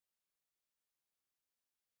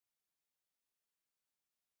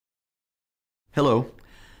Hello,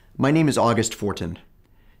 my name is Auguste Fortin.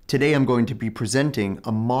 Today I'm going to be presenting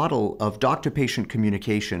a model of doctor-patient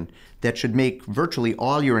communication that should make virtually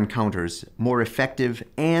all your encounters more effective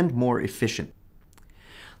and more efficient.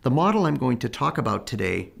 The model I'm going to talk about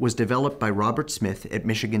today was developed by Robert Smith at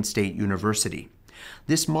Michigan State University.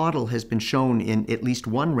 This model has been shown in at least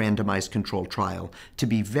one randomized controlled trial to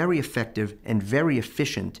be very effective and very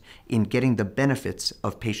efficient in getting the benefits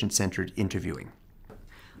of patient-centered interviewing.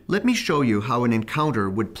 Let me show you how an encounter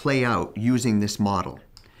would play out using this model.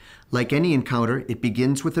 Like any encounter, it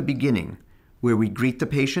begins with a beginning, where we greet the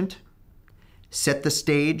patient, set the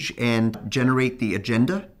stage and generate the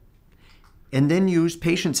agenda, and then use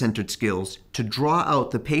patient-centered skills to draw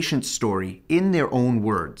out the patient's story in their own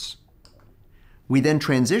words. We then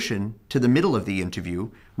transition to the middle of the interview,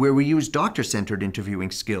 where we use doctor-centered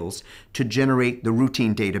interviewing skills to generate the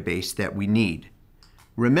routine database that we need,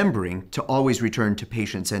 remembering to always return to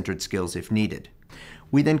patient-centered skills if needed.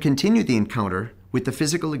 We then continue the encounter with the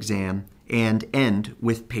physical exam and end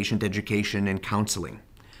with patient education and counseling.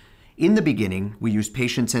 In the beginning, we use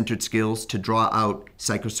patient-centered skills to draw out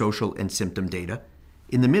psychosocial and symptom data.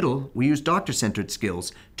 In the middle, we use doctor-centered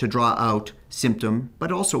skills to draw out symptom,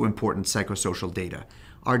 but also important psychosocial data.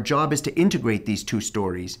 Our job is to integrate these two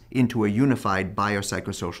stories into a unified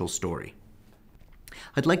biopsychosocial story.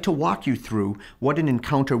 I'd like to walk you through what an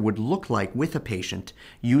encounter would look like with a patient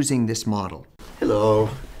using this model. Hello.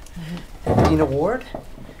 Dina Ward?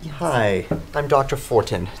 Yes. Hi, I'm Dr.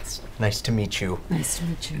 Fortin. It's nice to meet you. Nice to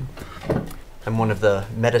meet you. I'm one of the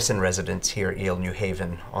medicine residents here at Yale New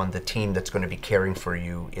Haven on the team that's going to be caring for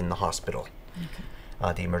you in the hospital.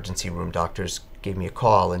 Okay. The emergency room doctors gave me a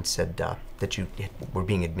call and said that you were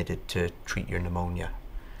being admitted to treat your pneumonia.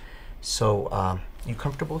 So, you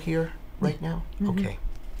comfortable here right now? Mm-hmm. Okay.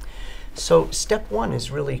 So step one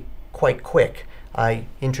is really quite quick. I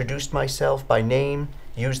introduced myself by name,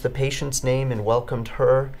 used the patient's name and welcomed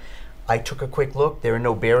her. I took a quick look. There are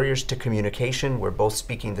no barriers to communication. We're both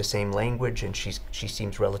speaking the same language and she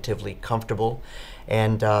seems relatively comfortable.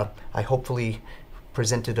 And I hopefully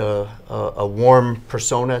presented a warm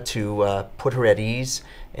persona to put her at ease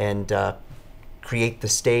and create the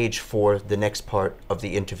stage for the next part of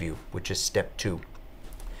the interview, which is step two.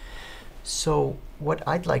 So what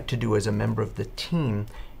I'd like to do as a member of the team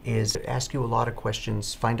is ask you a lot of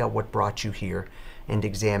questions, find out what brought you here, and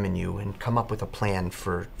examine you and come up with a plan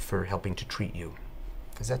for helping to treat you.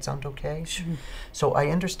 Does that sound okay? Sure. So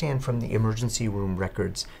I understand from the emergency room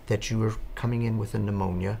records that you were coming in with a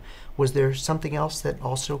pneumonia. Was there something else that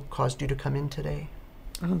also caused you to come in today?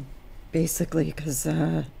 Oh, basically because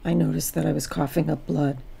I noticed that I was coughing up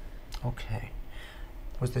blood. Okay.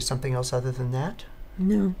 Was there something else other than that?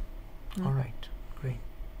 No. All right, great.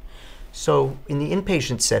 So in the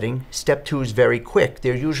inpatient setting, step two is very quick.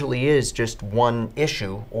 There usually is just one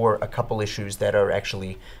issue or a couple issues that are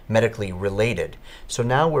actually medically related. So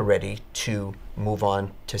now we're ready to move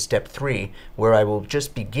on to step three, where I will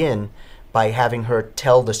just begin by having her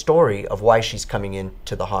tell the story of why she's coming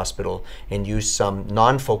into the hospital and use some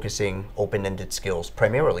non-focusing open-ended skills,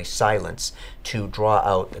 primarily silence, to draw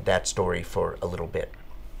out that story for a little bit.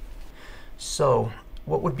 So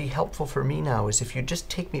what would be helpful for me now is if you just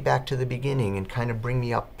take me back to the beginning and kind of bring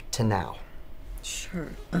me up to now. Sure.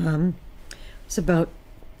 It's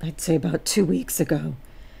I'd say about 2 weeks ago.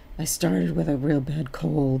 I started with a real bad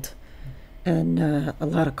cold and a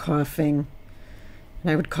lot of coughing.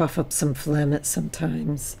 And I would cough up some phlegm at some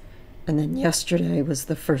times. And then yesterday was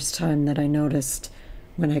the first time that I noticed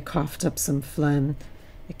when I coughed up some phlegm,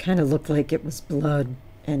 it kind of looked like it was blood,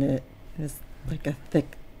 and it was like a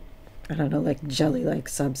thick, I don't know, like jelly-like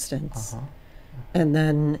substance. And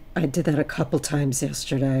then I did that a couple times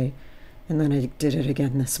yesterday, and then I did it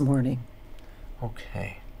again this morning.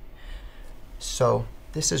 Okay. So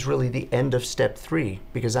this is really the end of step three,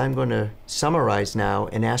 because I'm going to summarize now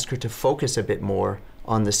and ask her to focus a bit more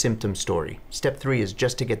on the symptom story. Step three is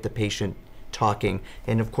just to get the patient talking,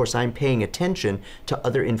 and of course I'm paying attention to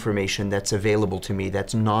other information that's available to me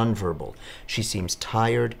that's nonverbal. She seems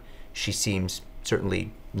tired. She seems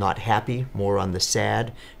certainly not happy, more on the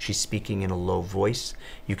sad. She's speaking in a low voice.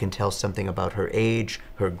 You can tell something about her age,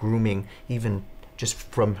 her grooming, even just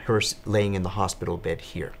from her laying in the hospital bed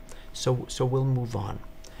here. So we'll move on.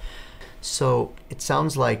 So it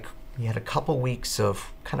sounds like you had a couple weeks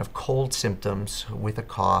of kind of cold symptoms with a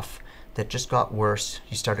cough that just got worse.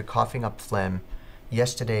 You started coughing up phlegm.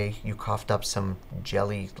 Yesterday you coughed up some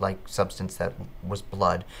jelly-like substance that was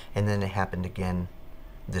blood, and then it happened again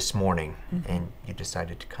this morning, and you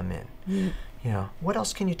decided to come in. Yeah. What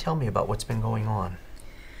else can you tell me about what's been going on?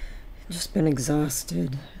 Just been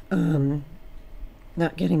exhausted,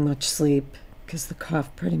 not getting much sleep, because the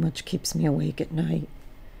cough pretty much keeps me awake at night.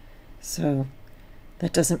 So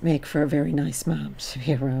that doesn't make for a very nice mom to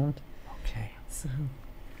be around. Okay. So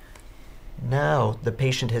Now, the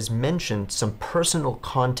patient has mentioned some personal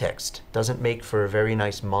context doesn't make for a very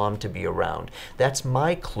nice mom to be around. That's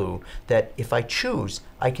my clue that if I choose,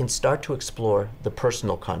 I can start to explore the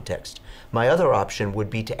personal context. My other option would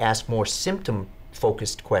be to ask more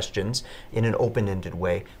symptom-focused questions in an open-ended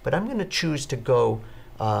way, but I'm going to choose to go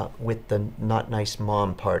with the not nice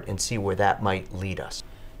mom part and see where that might lead us.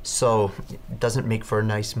 So, it doesn't make for a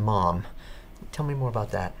nice mom. Tell me more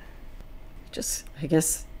about that. I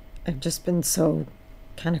guess I've just been so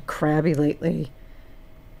kind of crabby lately,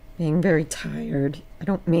 being very tired. I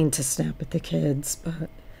don't mean to snap at the kids, but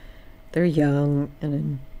they're young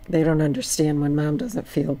and they don't understand when mom doesn't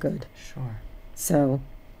feel good. Sure. So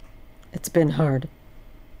it's been hard.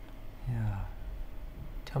 Yeah.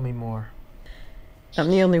 Tell me more. I'm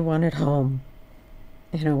the only one at home,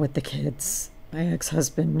 with the kids. My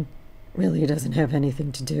ex-husband really doesn't have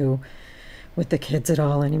anything to do with the kids at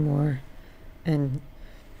all anymore. And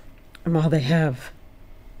I'm all they have.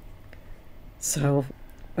 So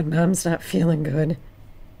when mom's not feeling good,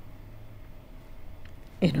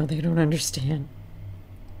 they don't understand.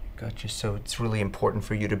 Gotcha. So it's really important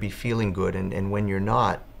for you to be feeling good, and when you're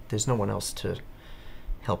not, there's no one else to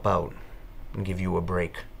help out and give you a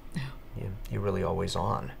break. You're really always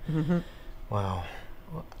on. Mm-hmm. Wow.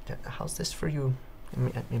 Well, how's this for you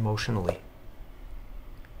emotionally?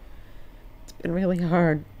 It's been really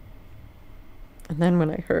hard. And then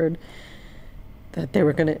when I heard that they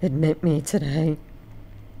were going to admit me today,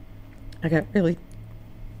 I got really,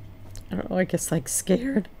 I don't know, I guess like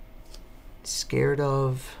scared. Scared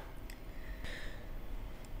of?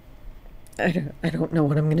 I don't know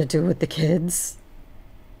what I'm going to do with the kids.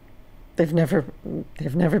 They've never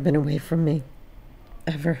been away from me,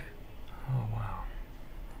 ever. Oh, wow.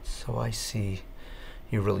 So I see.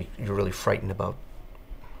 You're really frightened about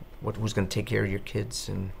who's going to take care of your kids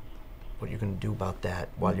and what you're going to do about that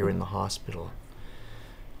while you're in the hospital.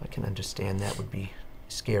 I can understand that would be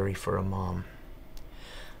scary for a mom.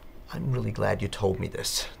 I'm really glad you told me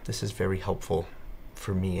this. This is very helpful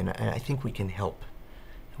for me, and I think we can help.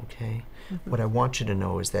 Okay? Mm-hmm. What I want you to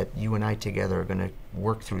know is that you and I together are going to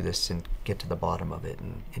work through this and get to the bottom of it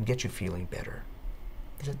and get you feeling better.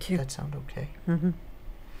 Does that sound okay? Mm-hmm.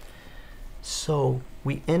 So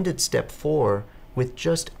we ended step 4 with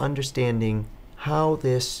just understanding how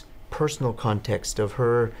this personal context of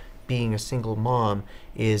her being a single mom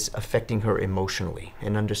is affecting her emotionally,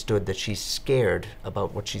 and understood that she's scared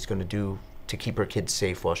about what she's going to do to keep her kids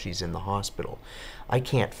safe while she's in the hospital. I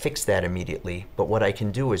can't fix that immediately, but what I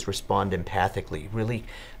can do is respond empathically, really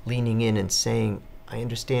leaning in and saying, I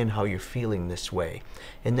understand how you're feeling this way.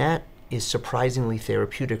 And that is surprisingly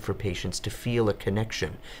therapeutic for patients to feel a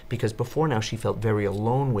connection, because before now she felt very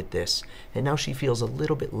alone with this, and now she feels a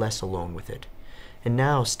little bit less alone with it. And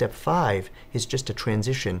now step 5 is just a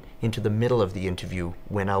transition into the middle of the interview,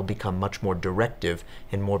 when I'll become much more directive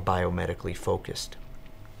and more biomedically focused.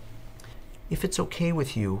 If it's okay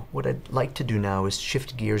with you, what I'd like to do now is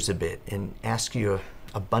shift gears a bit and ask you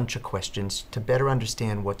a bunch of questions to better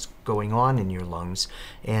understand what's going on in your lungs,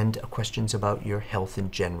 and questions about your health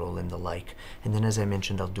in general and the like. And then, as I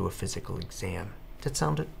mentioned, I'll do a physical exam. Does that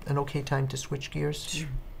sound an okay time to switch gears? Sure.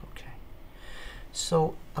 Okay.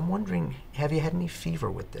 So I'm wondering, have you had any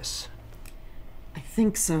fever with this? I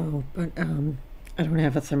think so, but I don't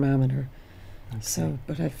have a thermometer. Okay. So,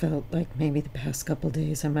 but I felt like maybe the past couple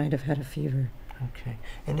days I might have had a fever. Okay.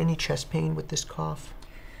 And any chest pain with this cough?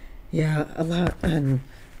 Yeah, a lot on,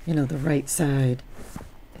 the right side.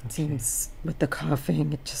 It Okay. seems with the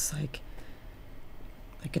coughing, it's just like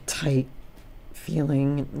a tight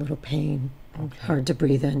feeling, a little pain, and Okay. hard to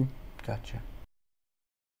breathe in. Gotcha.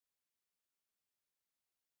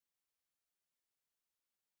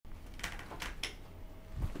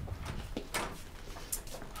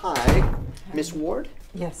 Hi, Miss Ward?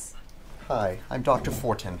 Yes. Hi, I'm Dr.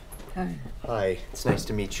 Fortin. Hi. Hi, it's nice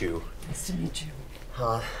to meet you. Nice to meet you.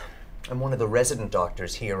 I'm one of the resident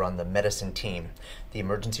doctors here on the medicine team. The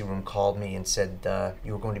emergency room called me and said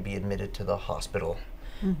you were going to be admitted to the hospital.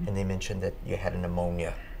 Mm-hmm. And they mentioned that you had a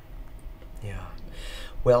pneumonia. Yeah.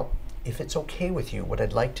 Well, if it's okay with you, what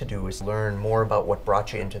I'd like to do is learn more about what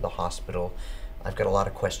brought you into the hospital. I've got a lot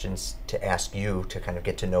of questions to ask you to kind of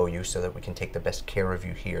get to know you so that we can take the best care of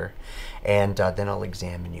you here. And then I'll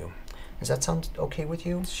examine you. Does that sound okay with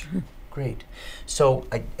you? Sure. Great. So,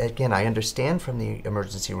 I understand from the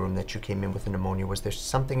emergency room that you came in with a pneumonia. Was there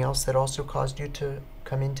something else that also caused you to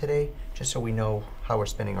come in today? Just so we know how we're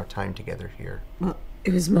spending our time together here. Well,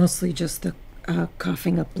 it was mostly just the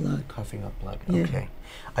Coughing up blood. Coughing up blood, Yeah. okay.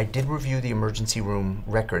 I did review the emergency room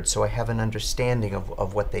record, so I have an understanding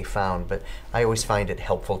of what they found, but I always find it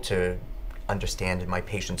helpful to understand in my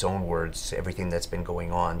patient's own words everything that's been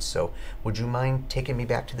going on. So would you mind taking me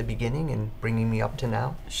back to the beginning and bringing me up to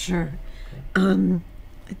now? Sure. I'd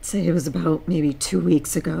say it was about maybe 2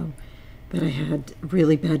 weeks ago that I had a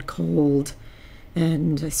really bad cold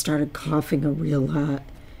and I started coughing a real lot.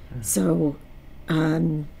 So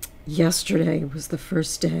yesterday was the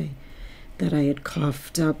first day that I had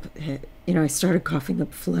coughed up, I started coughing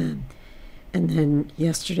up phlegm. And then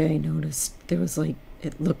yesterday I noticed there was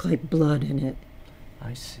it looked like blood in it.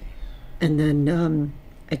 I see. And then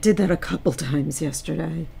I did that a couple times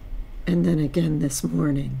yesterday and then again this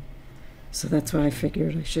morning. So that's why I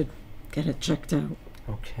figured I should get it checked out.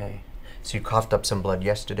 Okay. So you coughed up some blood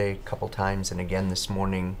yesterday a couple times and again this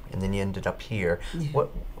morning, and then you ended up here. Yeah.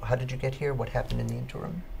 How did you get here? What happened in the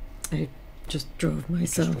interim? I just drove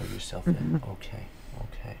myself. You just drove yourself in.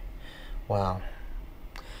 Okay. Wow.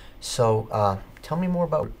 So tell me more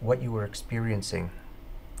about what you were experiencing.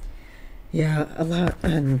 Yeah, a lot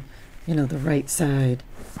on, the right side.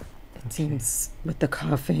 It seems with the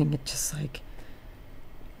coughing, it's just like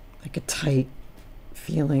a tight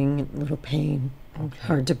feeling, a little pain, and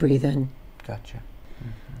hard to breathe in. Gotcha.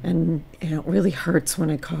 Mm-hmm. And it really hurts when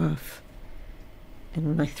I cough.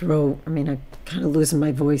 And my throat, I'm kind of losing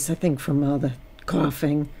my voice, I think, from all the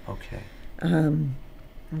coughing. Okay. I'm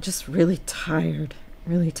just really tired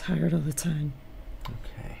all the time.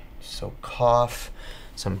 Okay. So cough,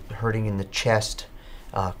 some hurting in the chest,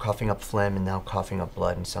 coughing up phlegm, and now coughing up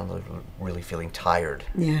blood, and sounds like really feeling tired.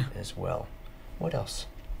 Yeah. As well. What else?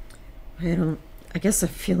 I guess I'm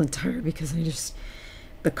feeling tired because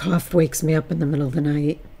the cough wakes me up in the middle of the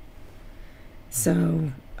night.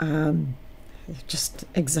 So, just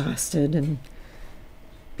exhausted and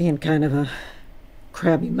being kind of a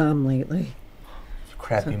crabby mom lately.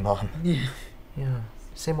 Crabby mom. Yeah. Yeah.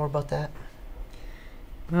 Say more about that.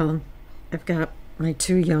 Well, I've got my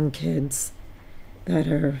 2 young kids that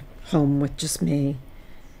are home with just me.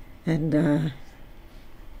 And,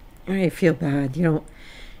 I feel bad. You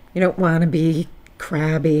don't want to be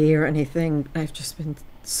crabby or anything. I've just been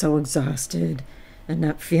so exhausted and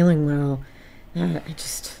not feeling well. I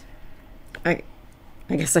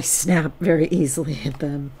guess I snap very easily at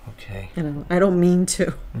them. Okay. I don't mean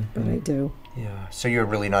to, but I do. Yeah. So you're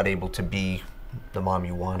really not able to be the mom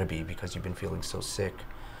you want to be because you've been feeling so sick.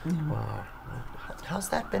 Wow. How's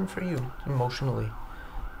that been for you emotionally?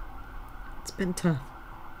 It's been tough.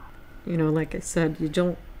 Like I said, you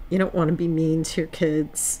don't want to be mean to your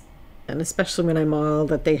kids, and especially when I'm all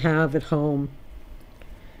that they have at home.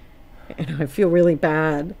 I feel really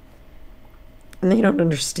bad. And they don't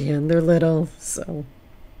understand. They're little, so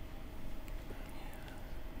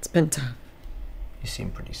it's been tough. You seem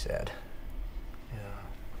pretty sad. Yeah.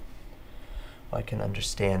 Well, I can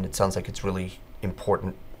understand. It sounds like it's really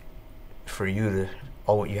important for you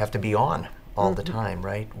you have to be on all the time,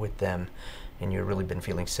 right, with them. And you've really been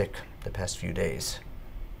feeling sick the past few days.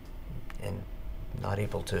 And not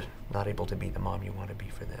able to be the mom you want to be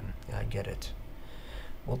for them. Yeah, I get it.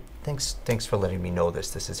 Well, thanks for letting me know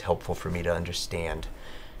this. This is helpful for me to understand.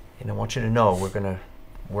 And I want you to know we're going to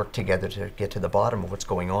work together to get to the bottom of what's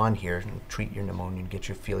going on here and treat your pneumonia and get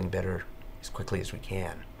you feeling better as quickly as we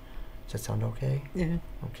can. Does that sound okay? Yeah.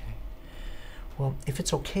 Okay. Well, if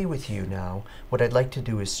it's okay with you now, what I'd like to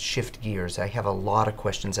do is shift gears. I have a lot of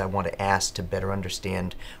questions I want to ask to better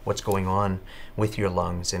understand what's going on with your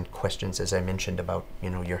lungs, and questions, as I mentioned, about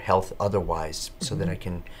your health otherwise, so that I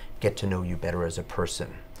can get to know you better as a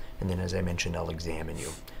person. And then, as I mentioned, I'll examine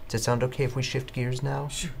you. Does it sound okay if we shift gears now?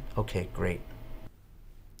 Sure. Okay, great.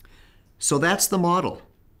 So that's the model.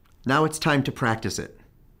 Now it's time to practice it.